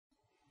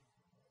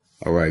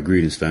All right,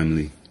 greetings,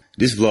 family.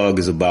 This vlog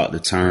is about the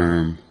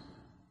term,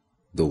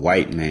 the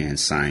white man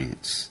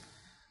science,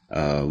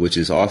 which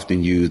is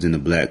often used in the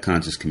Black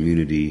conscious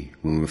community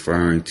when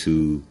referring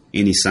to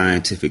any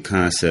scientific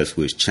concepts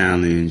which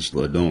challenge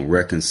or don't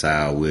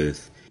reconcile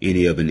with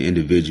any of an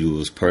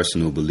individual's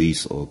personal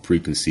beliefs or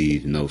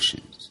preconceived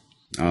notions.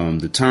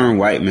 The term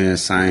white man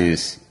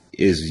science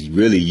is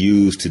really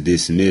used to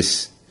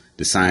dismiss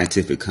the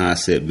scientific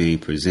concept being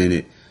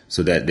presented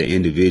so that the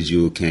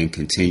individual can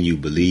continue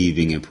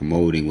believing and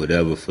promoting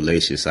whatever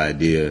fallacious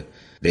idea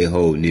they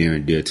hold near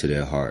and dear to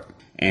their heart.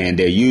 And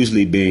they're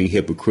usually being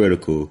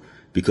hypocritical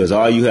because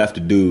all you have to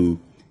do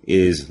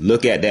is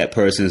look at that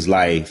person's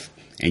life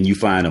and you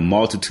find a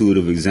multitude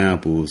of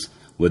examples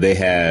where they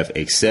have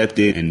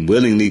accepted and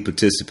willingly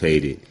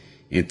participated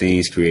in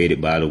things created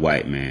by the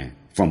white man.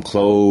 From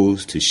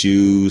clothes to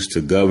shoes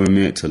to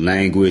government to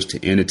language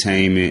to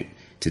entertainment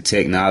to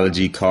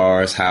technology,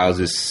 cars,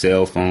 houses,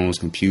 cell phones,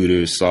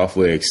 computers,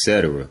 software,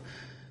 etc.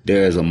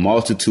 There is a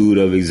multitude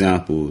of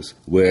examples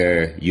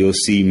where you'll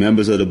see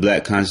members of the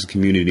Black conscious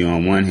community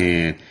on one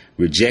hand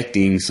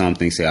rejecting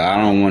something, say,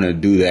 I don't want to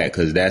do that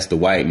because that's the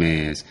white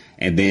man's.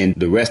 And then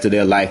the rest of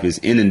their life is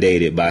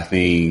inundated by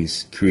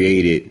things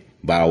created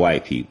by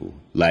white people.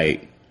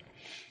 Like,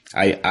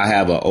 I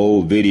have an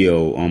old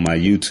video on my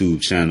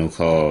YouTube channel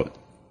called,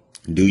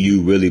 Do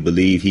You Really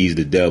Believe He's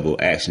the Devil?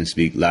 Actions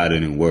Speak Louder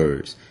Than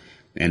Words.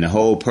 And the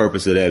whole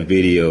purpose of that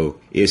video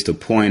is to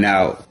point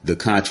out the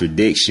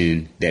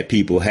contradiction that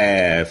people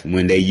have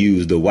when they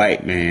use the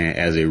white man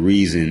as a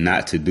reason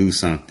not to do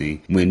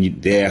something,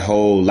 when their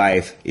whole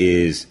life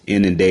is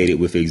inundated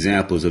with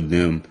examples of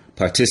them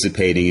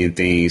participating in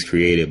things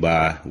created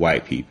by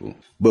white people.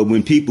 But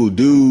when people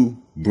do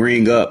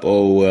bring up,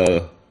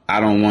 I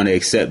don't want to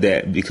accept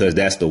that because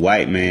that's the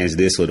white man's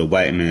this or the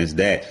white man's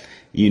that,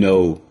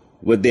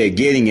 what they're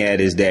getting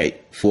at is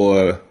that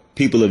for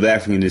people of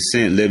African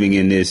descent living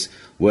in this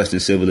Western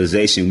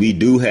civilization, we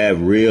do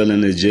have real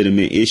and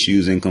legitimate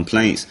issues and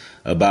complaints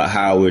about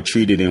how we're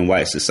treated in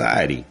white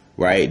society,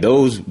 right?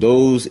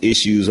 Those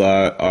issues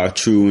are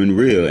true and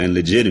real and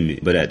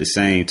legitimate. But at the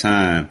same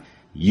time,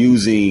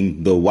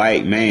 using the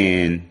white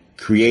man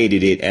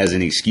created it as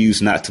an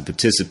excuse not to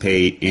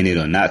participate in it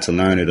or not to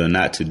learn it or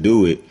not to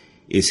do it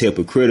is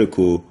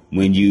hypocritical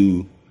when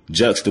you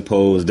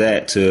juxtapose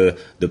that to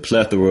the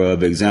plethora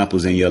of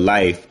examples in your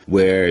life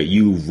where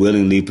you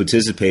willingly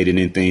participated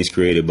in things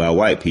created by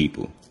white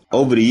people.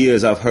 Over the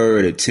years, I've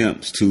heard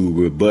attempts to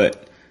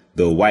rebut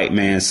the white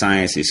man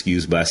science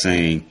excuse by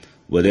saying,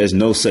 well, there's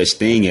no such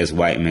thing as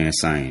white man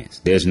science.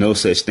 There's no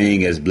such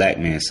thing as black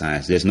man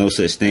science. There's no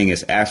such thing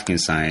as African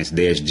science.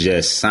 There's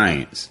just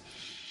science.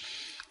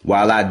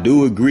 While I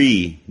do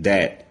agree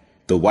that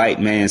the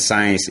white man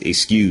science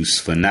excuse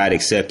for not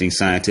accepting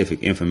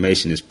scientific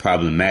information is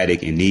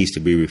problematic and needs to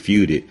be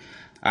refuted,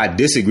 I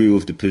disagree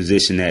with the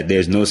position that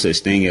there's no such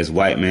thing as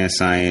white man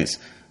science,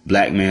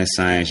 black man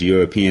science,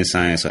 European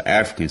science, or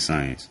African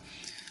science.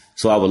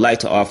 So I would like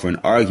to offer an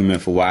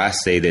argument for why I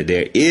say that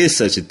there is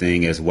such a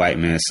thing as white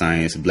man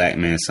science, black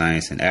man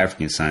science, and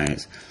African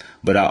science.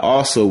 But I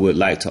also would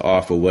like to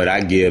offer what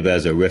I give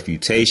as a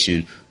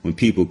refutation when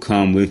people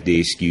come with the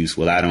excuse,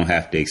 well, I don't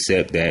have to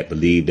accept that,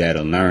 believe that,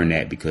 or learn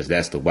that because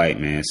that's the white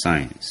man's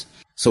science.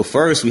 So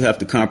first, we have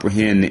to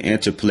comprehend the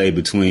interplay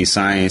between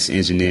science,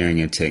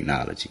 engineering, and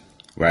technology,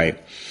 right?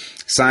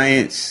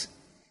 Science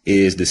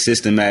is the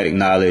systematic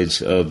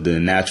knowledge of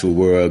the natural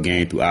world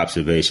gained through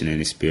observation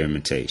and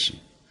experimentation.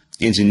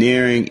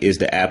 Engineering is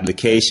the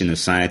application of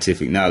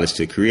scientific knowledge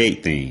to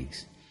create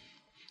things.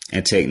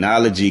 And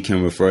technology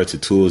can refer to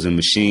tools and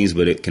machines,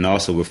 but it can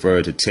also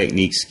refer to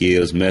techniques,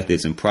 skills,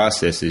 methods, and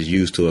processes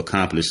used to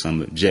accomplish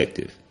some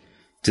objective.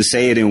 To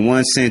say it in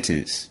one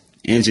sentence,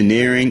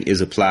 engineering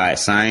is applied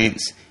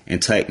science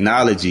and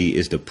technology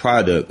is the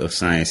product of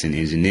science and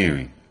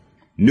engineering.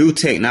 New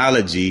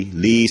technology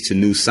leads to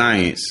new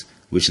science,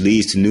 which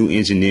leads to new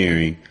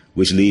engineering,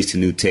 which leads to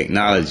new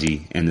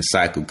technology, and the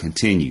cycle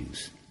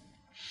continues.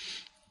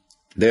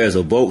 There's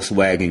a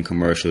Volkswagen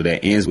commercial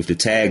that ends with the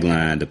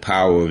tagline, the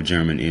power of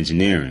German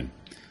engineering.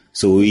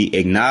 So we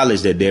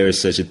acknowledge that there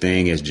is such a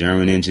thing as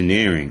German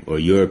engineering or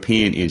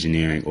European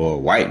engineering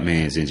or white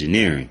man's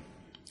engineering.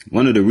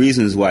 One of the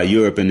reasons why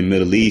Europe and the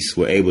Middle East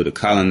were able to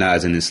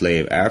colonize and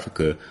enslave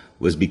Africa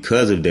was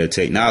because of their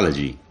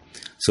technology.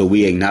 So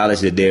we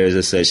acknowledge that there is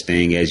a such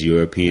thing as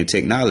European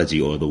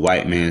technology or the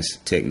white man's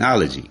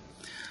technology.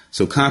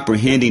 So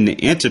comprehending the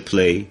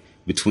interplay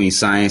between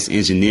science,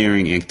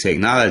 engineering, and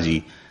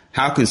technology,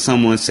 how can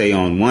someone say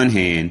on one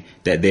hand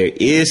that there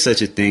is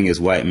such a thing as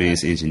white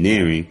man's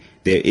engineering,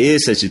 there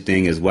is such a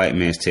thing as white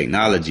man's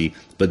technology,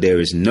 but there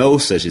is no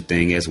such a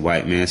thing as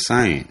white man's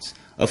science?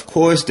 Of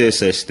course there's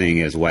such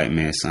thing as white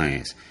man's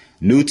science.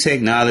 New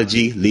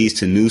technology leads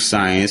to new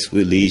science,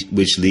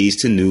 which leads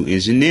to new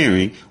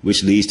engineering,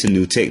 which leads to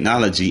new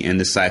technology, and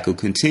the cycle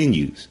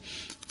continues.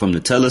 From the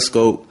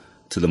telescope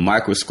to the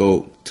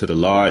microscope to the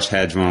Large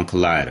Hadron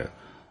Collider.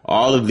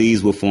 All of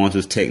these were forms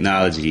of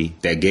technology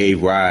that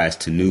gave rise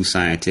to new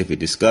scientific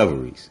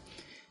discoveries.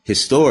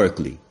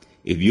 Historically,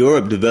 If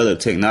Europe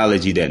developed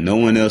technology that no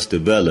one else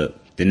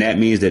developed, then that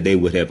means that they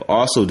would have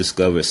also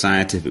discovered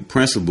scientific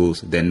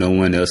principles that no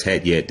one else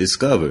had yet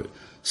discovered.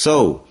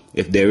 So,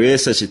 if there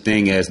is such a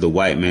thing as the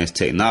white man's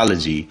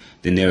technology,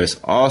 then there is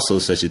also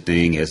such a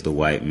thing as the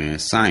white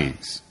man's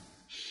science.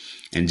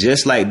 And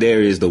just like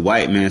there is the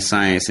white man's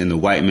science and the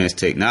white man's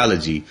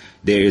technology,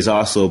 there is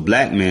also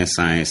black man's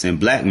science and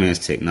black man's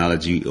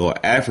technology, or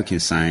African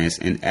science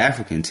and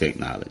African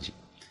technology.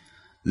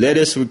 Let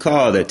us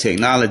recall that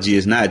technology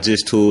is not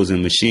just tools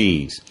and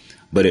machines,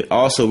 but it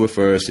also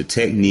refers to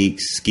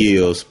techniques,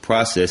 skills,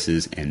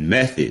 processes, and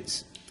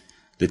methods.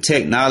 The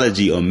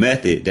technology or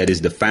method that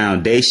is the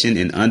foundation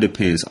and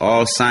underpins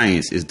all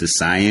science is the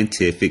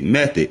scientific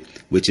method,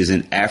 which is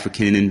an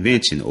African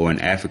invention or an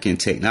African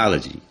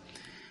technology.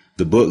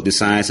 The book, The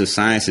Science of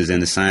Sciences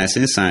and the Science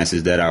in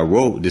Sciences, that I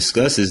wrote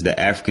discusses the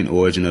African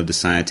origin of the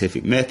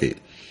scientific method.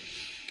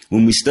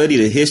 When we study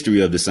the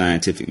history of the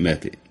scientific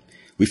method,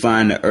 we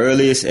find the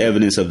earliest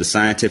evidence of the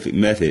scientific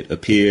method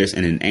appears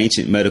in an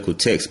ancient medical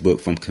textbook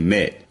from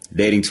Kemet,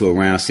 dating to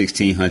around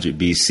 1600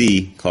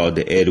 BC, called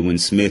the Edwin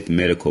Smith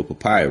Medical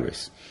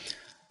Papyrus.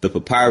 The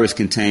papyrus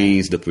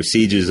contains the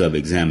procedures of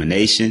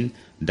examination,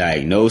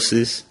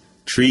 diagnosis,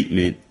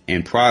 treatment,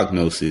 and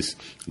prognosis,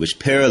 which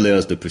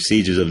parallels the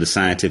procedures of the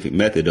scientific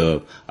method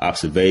of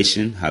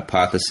observation,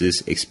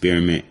 hypothesis,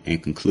 experiment,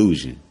 and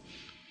conclusion.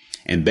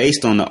 And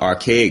based on the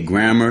archaic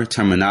grammar,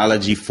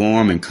 terminology,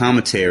 form, and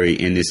commentary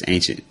in this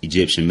ancient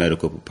Egyptian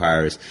medical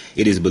papyrus,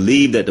 it is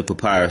believed that the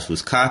papyrus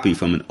was copied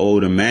from an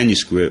older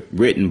manuscript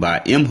written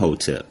by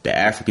Imhotep, the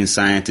African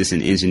scientist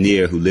and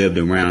engineer who lived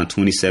around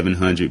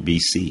 2700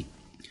 BC.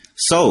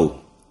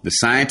 So, the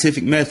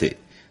scientific method,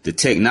 the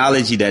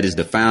technology that is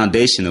the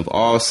foundation of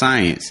all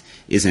science,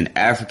 is an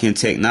African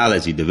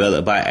technology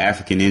developed by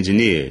African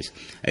engineers.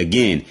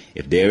 Again,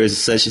 if there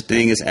is such a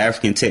thing as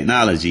African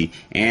technology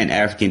and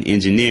African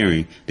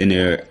engineering, then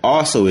there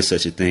also is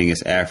such a thing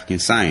as African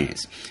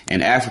science.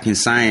 And African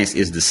science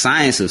is the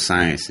science of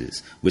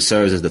sciences, which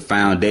serves as the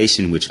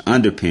foundation which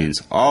underpins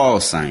all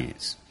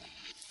science.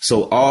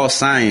 So all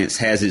science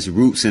has its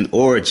roots and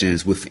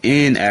origins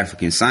within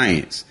African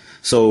science.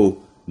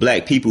 So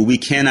Black people, we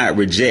cannot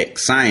reject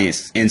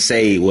science and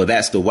say, well,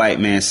 that's the white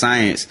man's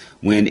science,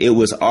 when it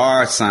was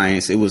our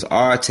science, it was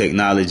our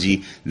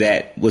technology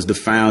that was the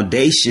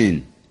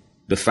foundation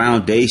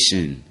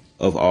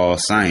of all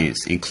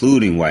science,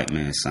 including white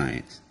man's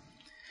science.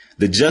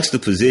 The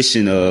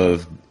juxtaposition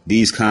of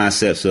these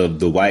concepts of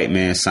the white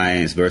man's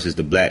science versus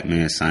the black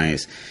man's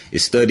science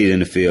is studied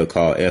in a field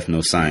called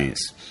Ethnoscience,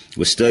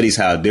 which studies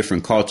how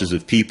different cultures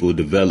of people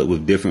develop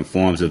with different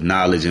forms of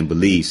knowledge and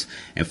beliefs,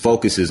 and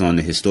focuses on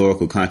the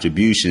historical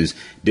contributions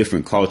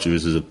different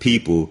cultures of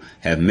people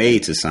have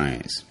made to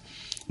science.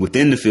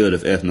 Within the field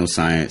of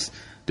ethnoscience,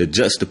 the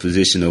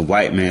juxtaposition of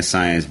white man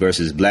science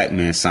versus black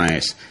man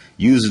science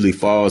usually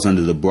falls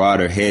under the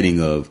broader heading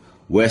of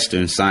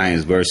Western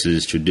science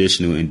versus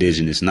traditional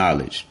indigenous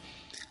knowledge.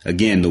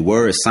 Again, the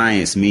word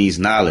science means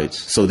knowledge,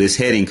 so this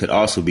heading could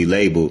also be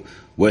labeled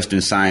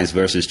Western science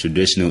versus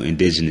traditional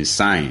indigenous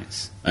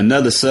science.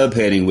 Another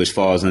subheading which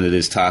falls under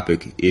this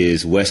topic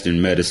is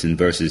Western medicine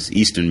versus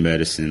Eastern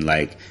medicine,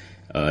 like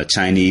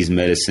Chinese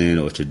medicine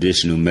or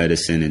traditional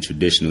medicine and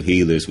traditional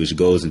healers, which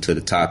goes into the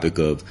topic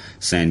of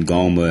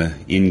Sangoma,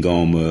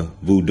 Ngoma,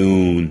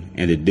 Voodoo,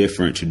 and the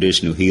different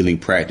traditional healing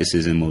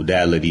practices and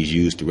modalities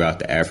used throughout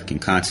the African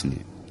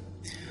continent.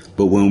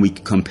 But when we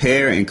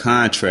compare and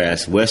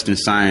contrast Western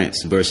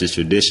science versus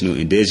traditional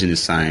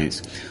indigenous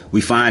science,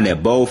 we find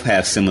that both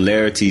have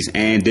similarities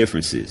and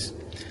differences.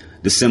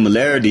 The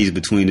similarities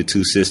between the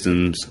two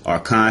systems are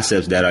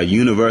concepts that are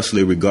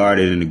universally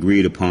regarded and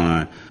agreed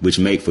upon, which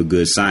make for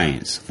good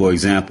science. For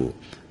example,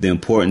 the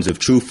importance of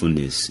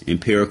truthfulness,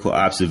 empirical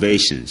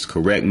observations,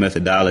 correct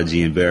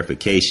methodology, and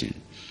verification.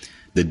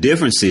 The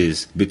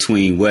differences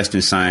between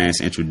Western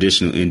science and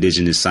traditional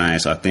indigenous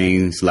science are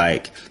things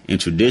like, in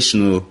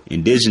traditional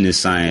indigenous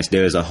science,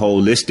 there is a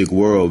holistic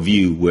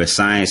worldview where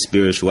science,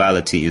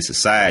 spirituality, and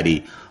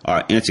society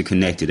are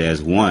interconnected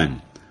as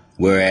one.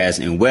 Whereas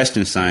in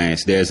Western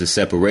science, there's a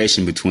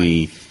separation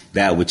between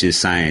that which is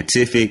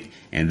scientific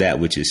and that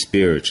which is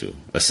spiritual,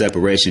 a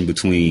separation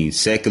between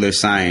secular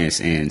science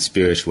and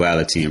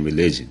spirituality and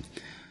religion.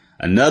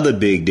 Another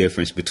big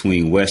difference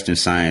between Western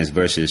science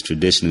versus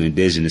traditional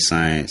indigenous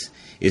science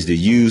is the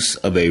use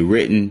of a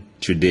written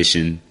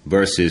tradition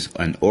versus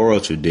an oral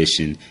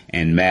tradition,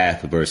 and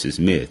math versus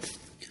myth.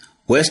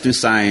 Western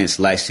science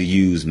likes to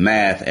use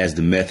math as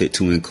the method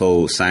to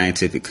encode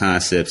scientific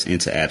concepts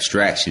into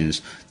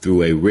abstractions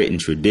through a written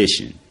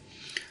tradition.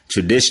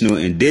 Traditional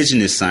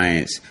indigenous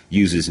science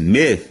uses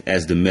myth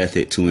as the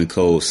method to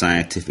encode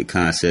scientific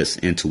concepts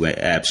into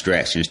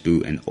abstractions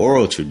through an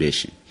oral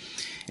tradition.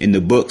 In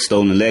the book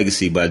Stolen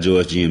Legacy by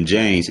George G.M.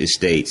 James, it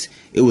states,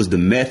 it was the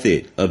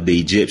method of the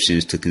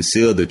Egyptians to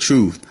conceal the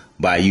truth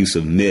by use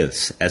of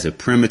myths as a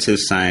primitive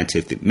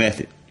scientific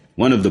method.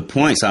 One of the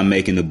points I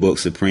make in the book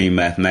Supreme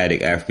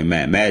Mathematic, African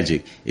Math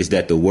Magic is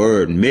that the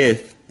word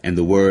myth and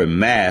the word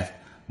math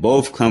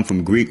both come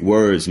from Greek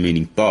words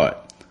meaning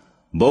thought.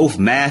 Both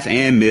math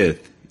and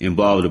myth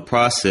involve the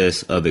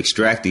process of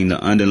extracting the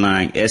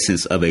underlying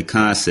essence of a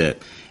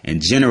concept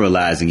and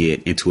generalizing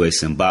it into a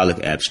symbolic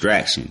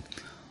abstraction.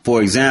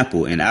 For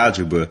example, in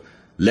algebra,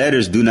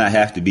 letters do not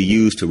have to be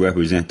used to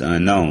represent the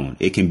unknown.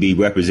 It can be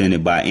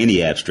represented by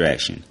any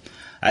abstraction.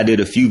 I did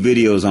a few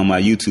videos on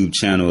my YouTube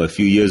channel a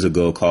few years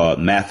ago called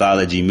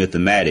Mathology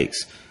Mythematics,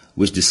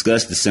 which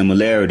discussed the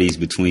similarities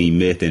between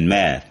myth and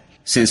math.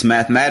 Since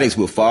mathematics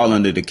would fall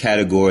under the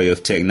category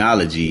of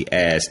technology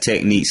as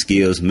techniques,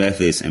 skills,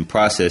 methods, and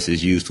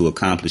processes used to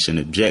accomplish an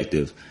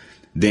objective,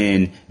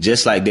 then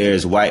just like there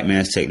is white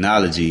man's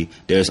technology,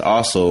 there's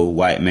also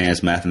white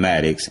man's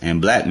mathematics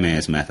and black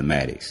man's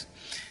mathematics.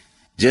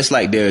 Just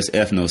like there's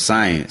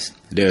ethnoscience,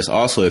 there's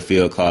also a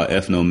field called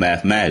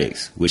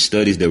ethnomathematics, which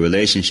studies the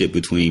relationship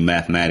between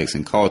mathematics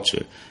and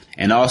culture,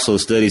 and also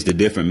studies the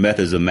different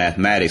methods of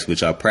mathematics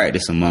which are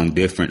practiced among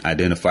different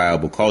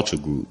identifiable culture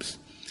groups.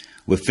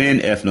 Within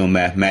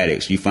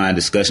ethnomathematics, you find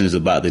discussions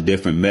about the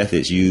different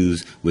methods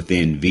used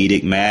within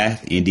Vedic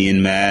math,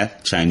 Indian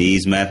math,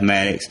 Chinese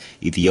mathematics,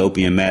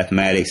 Ethiopian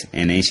mathematics,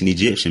 and ancient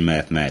Egyptian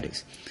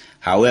mathematics.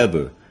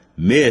 However,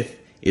 myth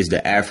is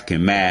the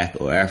African math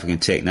or African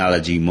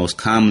technology most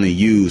commonly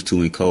used to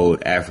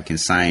encode African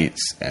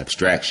science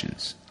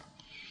abstractions.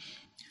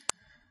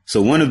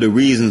 So one of the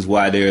reasons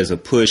why there is a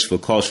push for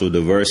cultural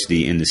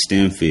diversity in the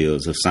STEM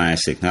fields of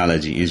science,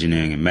 technology,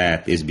 engineering, and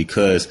math is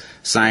because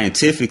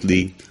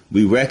scientifically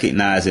we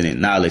recognize and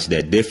acknowledge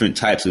that different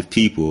types of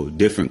people,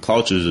 different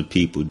cultures of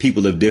people,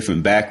 people of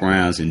different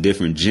backgrounds and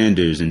different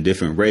genders and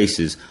different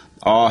races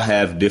all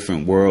have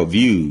different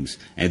worldviews,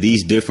 and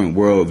these different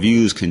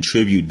worldviews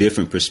contribute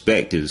different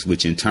perspectives,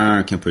 which in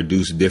turn can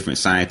produce different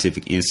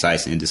scientific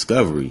insights and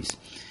discoveries.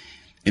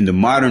 In the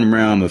modern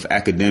realm of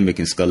academic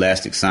and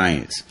scholastic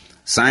science,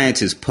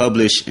 scientists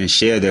publish and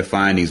share their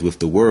findings with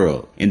the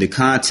world. In the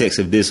context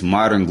of this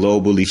modern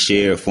globally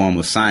shared form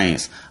of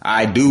science,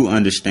 I do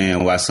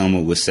understand why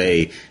someone would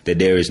say that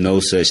there is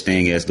no such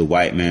thing as the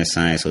white man's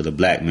science or the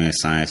black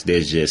man's science.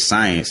 There's just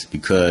science,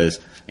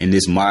 because in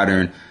this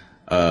modern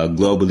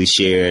globally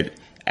shared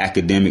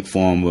academic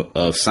form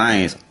of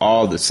science,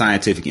 all the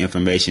scientific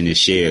information is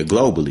shared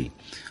globally.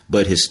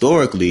 But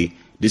historically,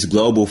 this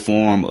global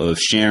form of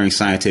sharing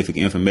scientific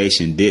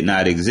information did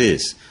not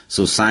exist.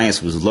 So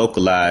science was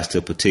localized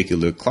to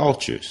particular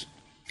cultures.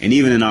 And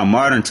even in our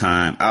modern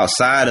time,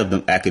 outside of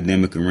the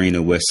academic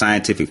arena where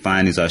scientific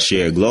findings are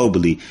shared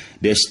globally,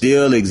 there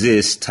still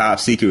exists top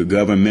secret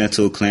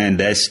governmental,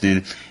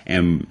 clandestine,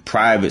 and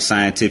private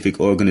scientific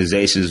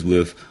organizations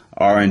with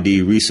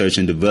R&D, research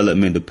and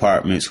development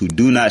departments who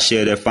do not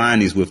share their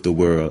findings with the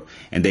world,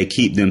 and they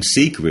keep them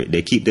secret.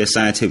 They keep their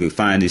scientific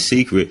findings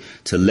secret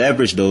to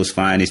leverage those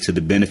findings to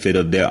the benefit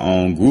of their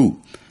own group.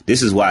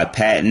 This is why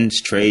patents,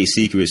 trade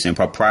secrets, and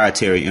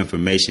proprietary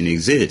information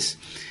exist.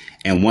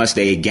 And once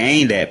they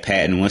gain that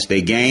patent, once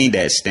they gain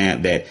that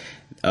stamp that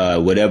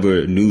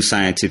whatever new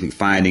scientific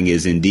finding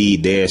is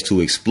indeed theirs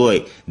to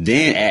exploit,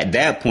 then at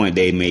that point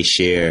they may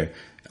share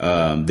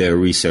their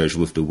research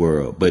with the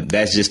world. But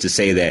that's just to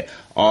say that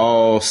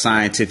all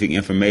scientific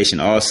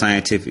information, all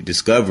scientific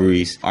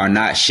discoveries are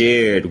not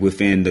shared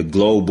within the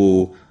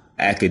global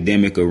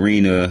academic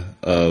arena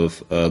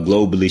of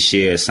globally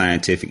shared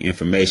scientific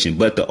information.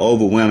 But the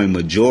overwhelming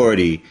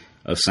majority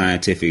of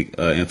scientific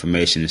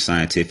information and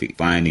scientific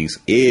findings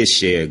is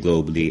shared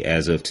globally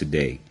as of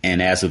today.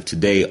 And as of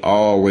today,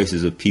 all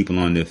races of people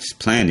on this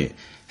planet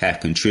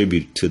have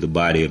contributed to the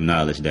body of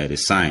knowledge that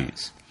is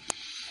science.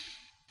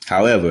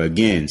 However,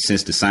 again,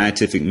 since the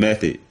scientific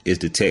method is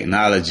the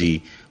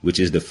technology which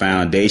is the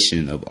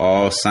foundation of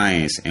all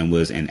science and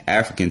was an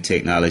African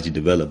technology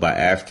developed by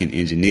African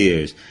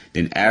engineers,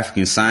 then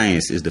African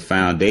science is the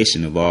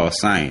foundation of all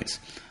science.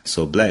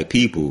 So black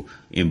people,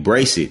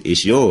 embrace it.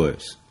 It's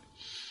yours.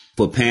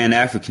 For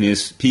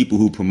Pan-Africanists, people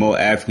who promote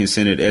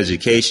African-centered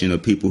education, or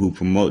people who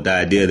promote the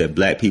idea that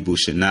black people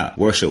should not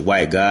worship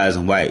white gods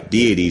and white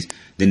deities,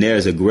 then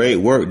there's a great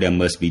work that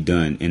must be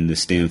done in the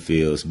STEM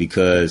fields,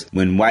 because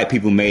when white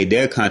people made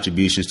their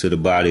contributions to the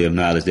body of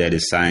knowledge that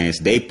is science,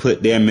 they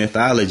put their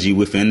mythology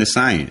within the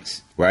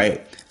science,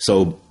 right?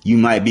 So you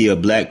might be a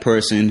black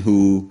person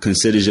who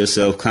considers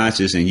yourself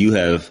conscious and you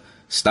have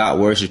stop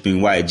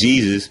worshiping white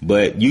Jesus,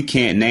 but you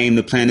can't name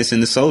the planets in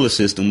the solar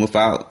system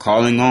without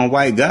calling on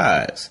white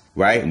gods,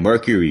 right?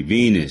 Mercury,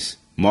 Venus,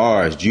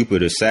 Mars,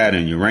 Jupiter,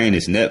 Saturn,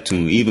 Uranus,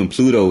 Neptune, even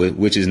Pluto,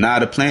 which is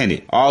not a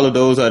planet. All of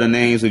those are the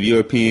names of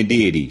European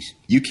deities.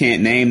 You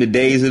can't name the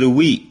days of the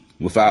week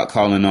without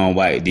calling on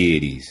white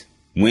deities.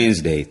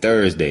 Wednesday,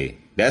 Thursday,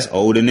 that's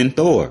Odin and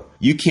Thor.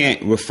 You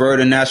can't refer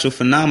to natural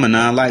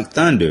phenomena like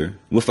thunder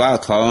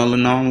without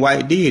calling on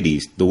white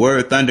deities. The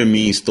word thunder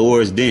means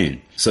Thor's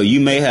den. So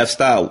you may have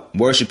stopped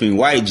worshiping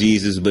white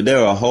Jesus, but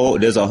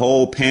there's a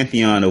whole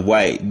pantheon of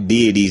white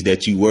deities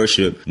that you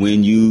worship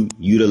when you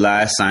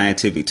utilize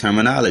scientific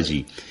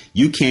terminology.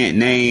 You can't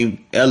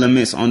name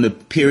elements on the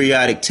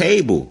periodic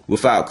table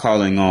without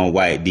calling on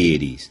white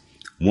deities.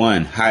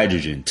 1,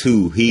 hydrogen.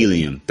 2,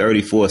 helium.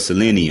 34,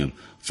 selenium.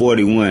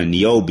 41,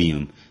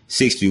 niobium.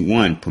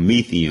 61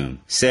 promethium,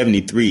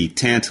 73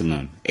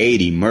 tantalum,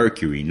 80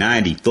 mercury,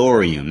 90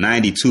 thorium,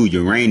 92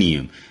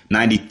 uranium,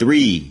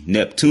 93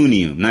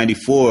 neptunium,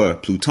 94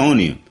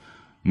 plutonium.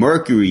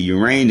 Mercury,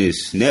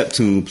 Uranus,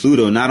 Neptune,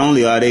 Pluto, not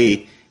only are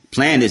they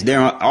planets,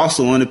 they're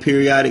also on the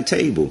periodic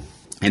table.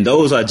 And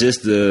those are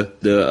just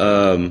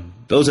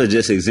those are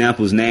just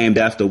examples named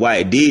after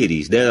white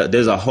deities.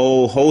 There's a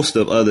whole host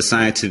of other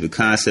scientific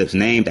concepts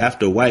named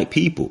after white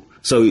people.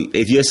 So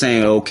if you're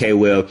saying, okay,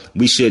 well,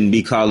 we shouldn't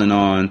be calling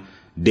on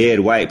dead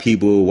white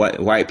people,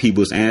 white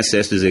people's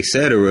ancestors,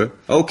 etc.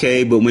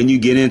 Okay, but when you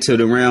get into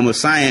the realm of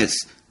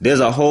science, there's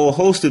a whole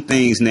host of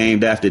things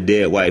named after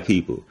dead white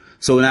people.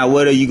 So now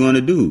what are you going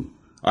to do?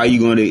 Are you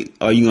going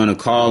to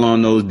call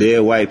on those dead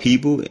white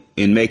people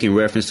in making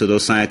reference to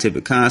those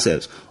scientific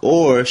concepts?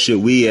 Or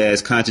should we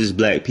as conscious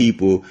black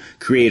people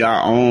create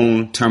our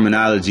own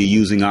terminology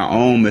using our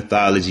own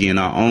mythology and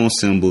our own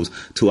symbols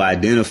to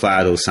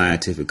identify those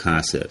scientific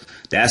concepts?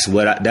 That's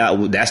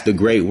that's the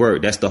great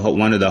work. That's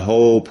one of the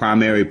whole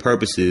primary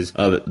purposes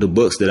of the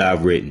books that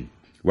I've written.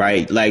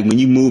 Right? Like when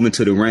you move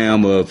into the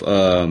realm of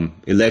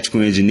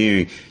electrical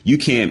engineering, you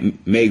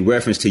can't make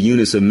reference to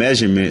units of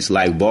measurements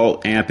like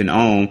volt, amp, and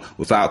ohm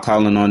without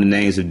calling on the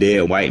names of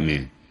dead white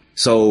men.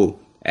 So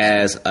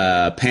as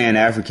a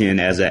Pan-African,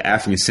 as an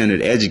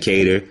African-centered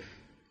educator,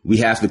 we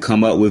have to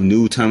come up with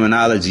new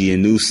terminology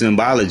and new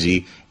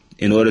symbology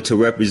in order to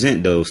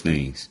represent those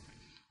things.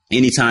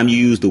 Anytime you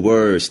use the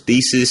words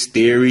thesis,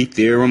 theory,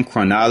 theorem,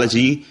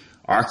 chronology,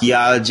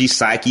 archaeology,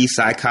 psyche,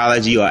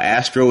 psychology, or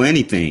astro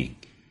anything,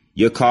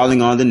 you're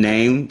calling on the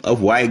name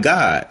of white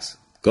gods.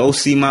 Go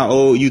see my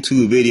old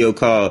YouTube video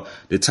called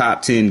The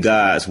Top 10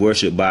 Gods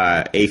Worshipped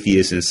by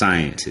Atheists and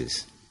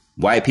Scientists.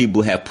 White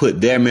people have put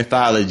their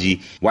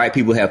mythology,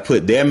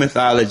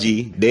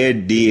 their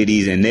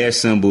deities, and their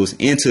symbols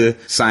into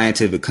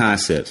scientific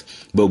concepts.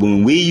 But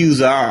when we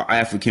use our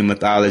African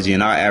mythology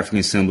and our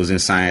African symbols in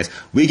science,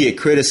 we get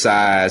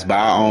criticized by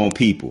our own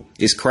people.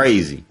 It's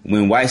crazy.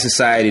 When white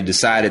society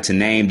decided to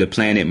name the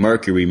planet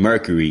Mercury,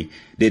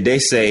 did they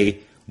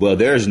say, well,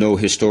 there's no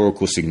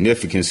historical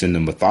significance in the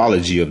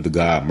mythology of the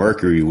god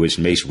Mercury, which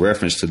makes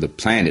reference to the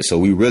planet, so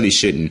we really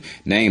shouldn't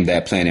name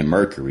that planet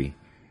Mercury?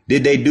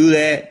 Did they do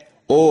that?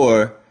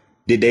 Or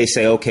did they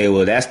say, okay,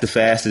 well, that's the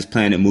fastest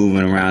planet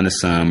moving around the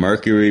sun.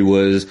 Mercury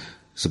was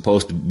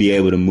supposed to be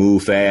able to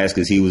move fast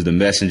because he was the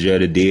messenger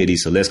of the deity,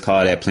 so let's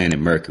call that planet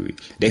Mercury.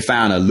 They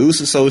found a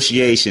loose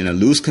association, a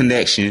loose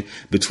connection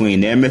between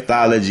their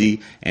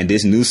mythology and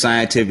this new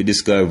scientific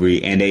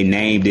discovery, and they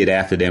named it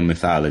after their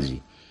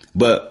mythology.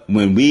 But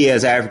when we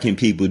as African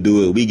people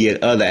do it, we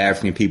get other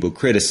African people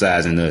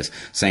criticizing us,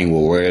 saying,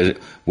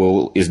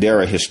 well, is there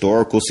a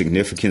historical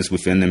significance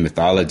within the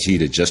mythology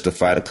to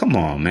justify it? Come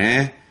on,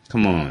 man.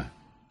 Come on.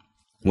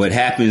 What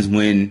happens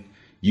when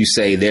you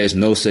say there's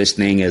no such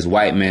thing as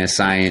white man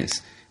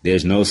science,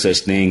 there's no such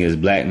thing as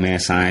black man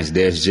science,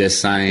 there's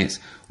just science?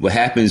 What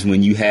happens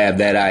when you have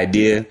that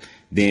idea?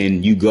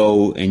 Then you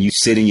go and you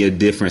sit in your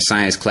different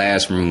science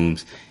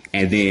classrooms,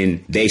 and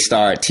then they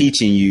start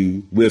teaching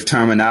you with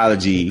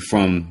terminology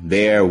from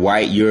their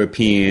white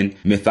European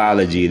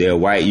mythology, their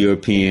white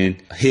European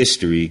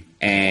history.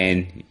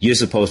 And you're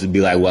supposed to be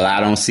like, well, I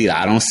don't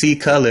see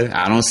color.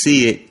 I don't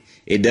see it.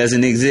 It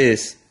doesn't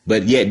exist.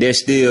 But yet they're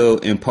still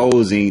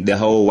imposing the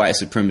whole white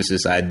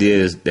supremacist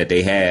ideas that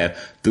they have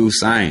through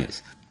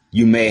science.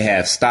 You may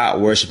have stopped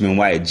worshiping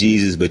white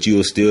Jesus, but you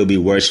will still be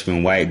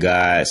worshiping white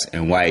gods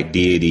and white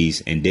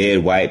deities and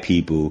dead white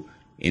people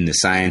in the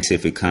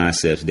scientific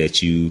concepts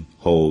that you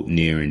hold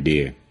near and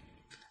dear.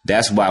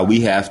 That's why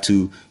we have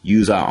to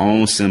use our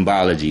own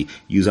symbology,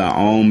 use our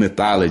own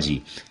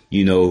mythology.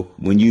 You know,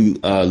 when you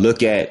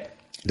look at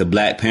the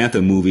Black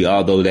Panther movie,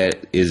 although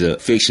that is a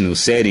fictional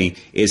setting,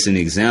 it's an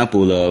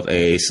example of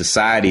a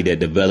society that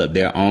developed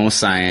their own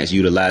science,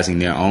 utilizing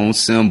their own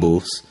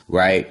symbols,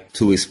 right,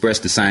 to express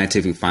the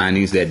scientific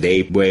findings that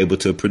they were able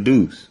to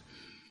produce.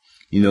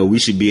 You know, we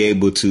should be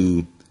able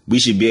to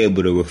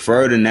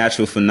refer to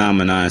natural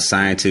phenomena and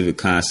scientific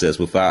concepts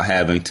without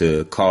having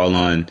to call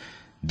on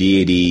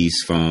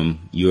deities from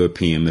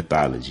European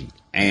mythology.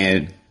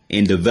 And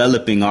in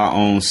developing our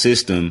own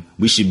system,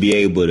 we should be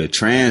able to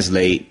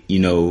translate, you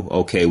know,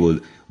 okay, well,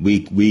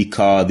 we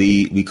call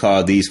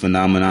these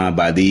phenomena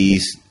by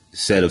these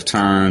set of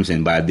terms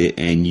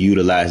and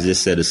utilize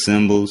this set of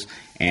symbols,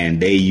 and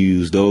they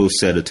use those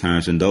set of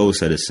terms and those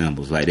set of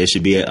symbols. Like, there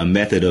should be a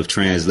method of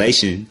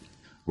translation,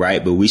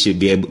 right? But we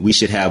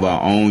should have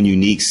our own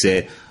unique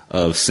set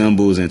of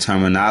symbols and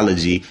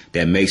terminology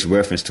that makes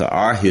reference to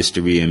our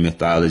history and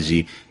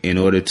mythology in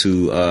order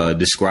to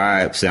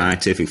describe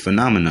scientific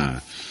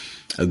phenomena.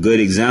 A good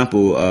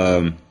example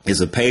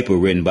is a paper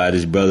written by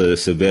this brother,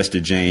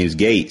 Sylvester James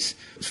Gates,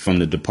 from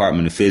the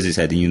Department of Physics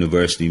at the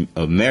University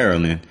of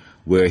Maryland,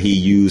 where he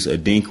used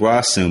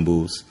Adinkra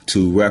symbols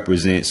to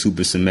represent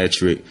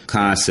supersymmetric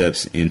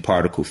concepts in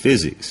particle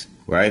physics,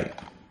 right?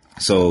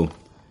 So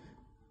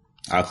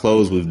I'll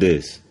close with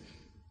this.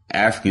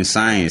 African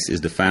science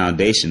is the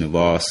foundation of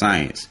all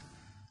science.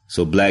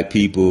 So black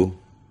people,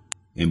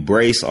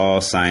 embrace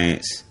all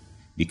science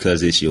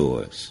because it's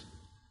yours.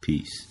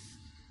 Peace.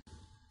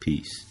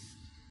 Peace.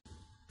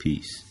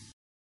 Peace.